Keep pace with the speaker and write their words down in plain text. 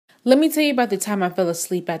Let me tell you about the time I fell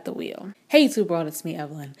asleep at the wheel. Hey YouTube world, it's me,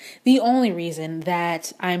 Evelyn. The only reason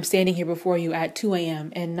that I'm standing here before you at 2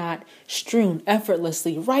 a.m. and not strewn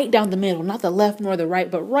effortlessly right down the middle, not the left nor the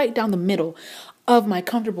right, but right down the middle of my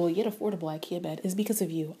comfortable yet affordable IKEA bed is because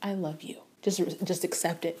of you. I love you. Just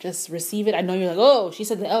accept it. Just receive it. I know you're like, oh, she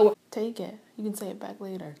said the L word. Take it. You can say it back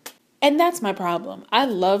later. And that's my problem. I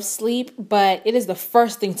love sleep, but it is the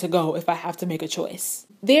first thing to go if I have to make a choice.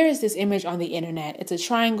 There is this image on the internet. It's a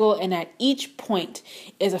triangle, and at each point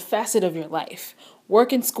is a facet of your life.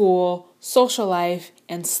 Work and school, social life,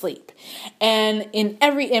 and sleep. And in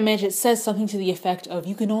every image, it says something to the effect of,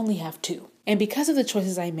 you can only have two. And because of the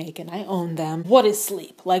choices I make, and I own them, what is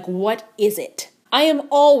sleep? Like, what is it? I am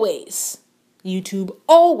always, YouTube,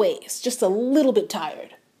 always just a little bit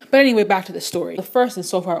tired. But anyway, back to the story. The first and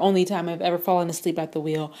so far only time I've ever fallen asleep at the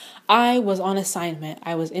wheel, I was on assignment.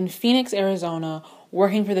 I was in Phoenix, Arizona,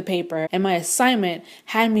 working for the paper, and my assignment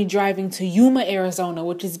had me driving to Yuma, Arizona,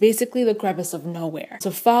 which is basically the crevice of nowhere,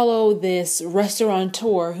 to follow this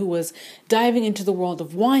restaurateur who was diving into the world of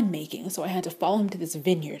winemaking. So I had to follow him to this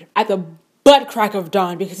vineyard at the butt crack of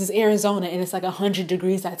dawn because it's Arizona and it's like 100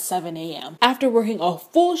 degrees at 7 a.m. After working a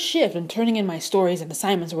full shift and turning in my stories and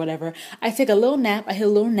assignments or whatever, I take a little nap,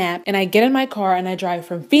 and I get in my car and I drive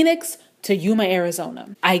from Phoenix to Yuma,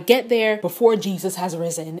 Arizona. I get there before Jesus has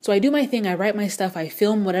risen. So I do my thing, I write my stuff, I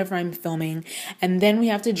film whatever I'm filming, and then we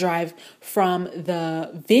have to drive from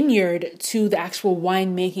the vineyard to the actual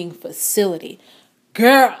winemaking facility.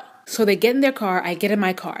 Girl! So they get in their car, I get in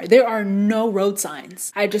my car. There are no road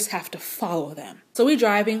signs. I just have to follow them. So we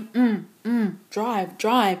driving,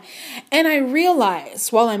 drive. And I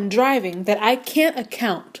realize while I'm driving that I can't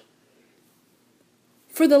account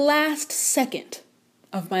for the last second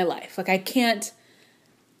of my life. Like I can't,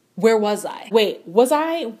 where was I? Wait, was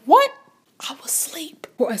I, what? I was asleep.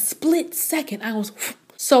 For a split second,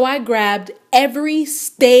 So I grabbed every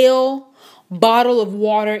stale bottle of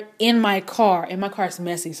water in my car. And my car is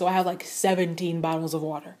messy, so I have like 17 bottles of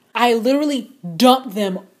water. I literally dumped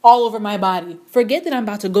them all over my body. Forget that I'm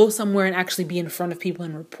about to go somewhere and actually be in front of people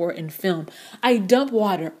and report and film. I dump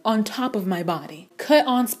water on top of my body. Cut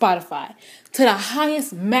on Spotify to the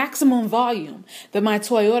highest maximum volume that my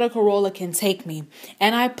Toyota Corolla can take me.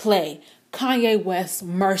 And I play Kanye West's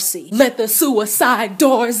Mercy. Let the suicide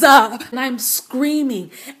doors up. And I'm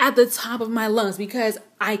screaming at the top of my lungs because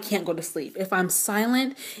I can't go to sleep. If I'm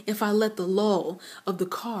silent, if I let the lull of the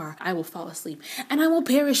car, I will fall asleep. And I will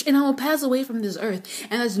perish and I will pass away from this earth.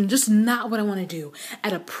 And that's just not what I want to do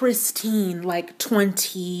at a pristine, like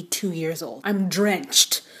 22 years old. I'm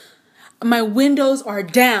drenched. My windows are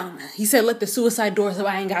down. He said, let the suicide doors up.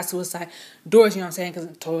 I ain't got suicide doors, you know what I'm saying? Because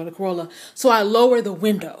it's Toyota Corolla. So I lower the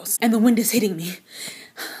windows and the wind is hitting me.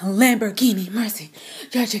 Lamborghini, Mercy.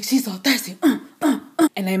 Your chick, she's so thirsty.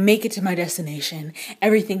 And I make it to my destination.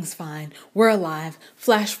 Everything's fine. We're alive.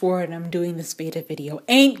 Flash forward and I'm doing this VEDA video.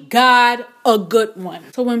 Ain't God a good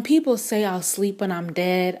one? So when people say I'll sleep when I'm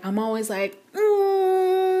dead, I'm always like,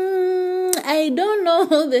 I don't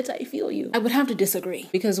know that I feel you. I would have to disagree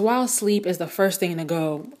because while sleep is the first thing to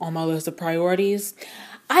go on my list of priorities,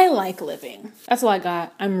 I like living. That's all I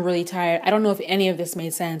got. I'm really tired. I don't know if any of this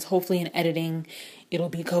made sense. Hopefully in editing, it'll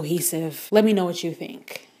be cohesive. Let me know what you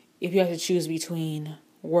think. If you have to choose between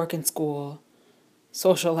work and school,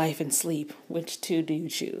 social life and sleep, which two do you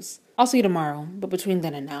choose? I'll see you tomorrow, but between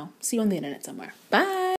then and now, see you on the internet somewhere. Bye.